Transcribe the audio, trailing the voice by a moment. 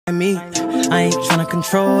Me, I ain't tryna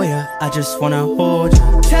control ya, I just wanna hold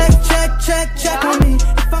ya. Check, check, check, check on me.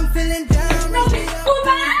 If I'm feeling down,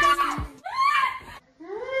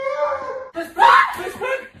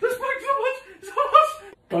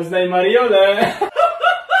 Poznaj Mariolę!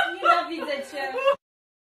 Nienawidzę cię.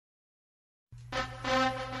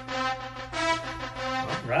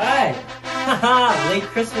 Right! Haha, late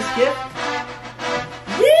Christmas gift?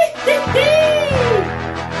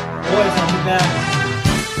 Boys, I'll be back.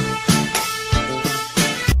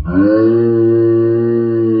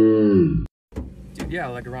 Dude, yeah,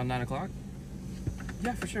 like around 9 o'clock?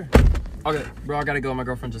 Yeah, for sure. Okay, bro, I gotta go. My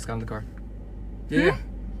girlfriend just got in the car. Yeah.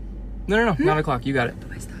 No. 9 o'clock. You got it.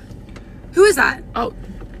 Who is that? Who is that? Oh,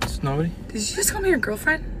 it's nobody? Did you just call me your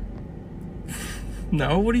girlfriend?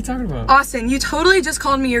 No, what are you talking about? Austin, you totally just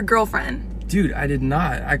called me your girlfriend. Dude, I did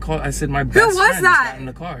not. I said my best friend just got in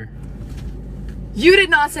the car. You did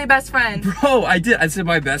not say best friend. Bro, I did. I said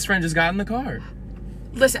my best friend just got in the car.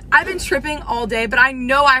 Listen, I've been tripping all day, but I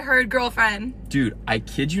know I heard girlfriend. Dude, I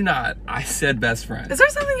kid you not. I said best friend. Is there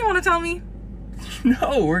something you want to tell me?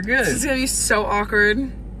 No, we're good. This is gonna be so awkward.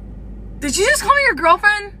 Did you just call me your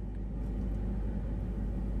girlfriend?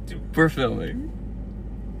 Dude, we're filming.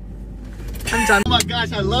 I'm done. Oh my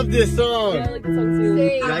gosh, I love this song. Yeah, I like this song too.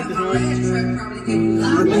 You like this one?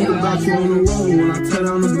 I think about you on the road when I tear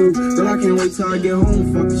down the booth. But I can't wait till I get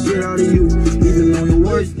home, fuck the shit out of you. Even on your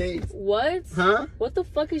worst days. What? Huh? What the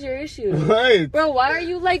fuck is your issue? What? Bro, why are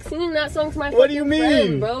you like singing that song to my What do you fucking mean?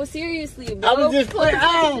 friend, bro? Seriously, bro. I was just playing.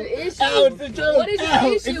 Ow! What is your issue? Ow, it's a joke. What is your Ow,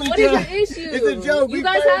 issue? it's a What is your joke. issue? It's a joke. You We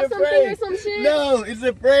guys played have a something prank. or some shit? No, it's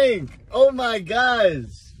a prank. Oh my gosh.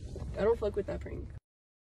 I don't fuck with that prank.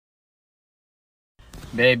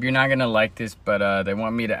 Babe, you're not gonna like this, but they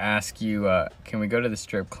want me to ask you, can we go to the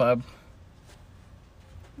strip club?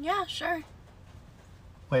 Yeah, sure.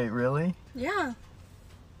 Wait, really? Yeah.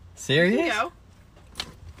 Serious? Go.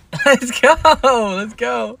 Let's go! Let's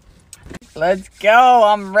go! Let's go!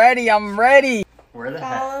 I'm ready! I'm ready! Where the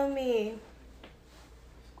heck? Follow me.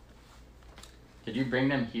 Did you bring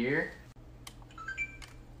them here?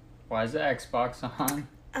 Why is the Xbox on?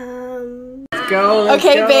 Let's go! Let's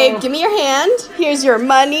Okay, go. babe, give me your hand. Here's your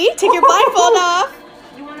money. Take your blindfold off.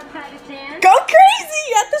 You want to practice dance? Go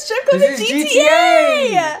crazy at the strip club This in is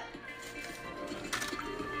GTA. GTA.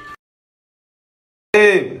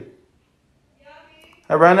 Babe,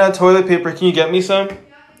 I ran out of toilet paper. Can you get me some? Yeah,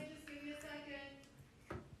 just give me a second.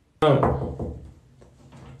 Oh.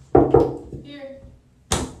 Here.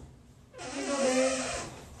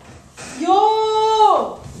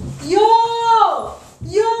 Yo! Yo!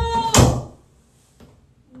 Yo!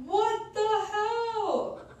 What the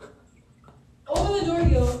hell? Open the door,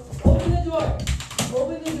 yo. Open the door.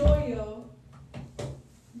 Open the door, yo.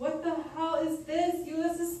 What the hell is this? You,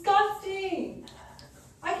 that's disgusting.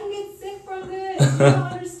 I can get sick from this. You don't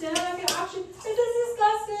understand.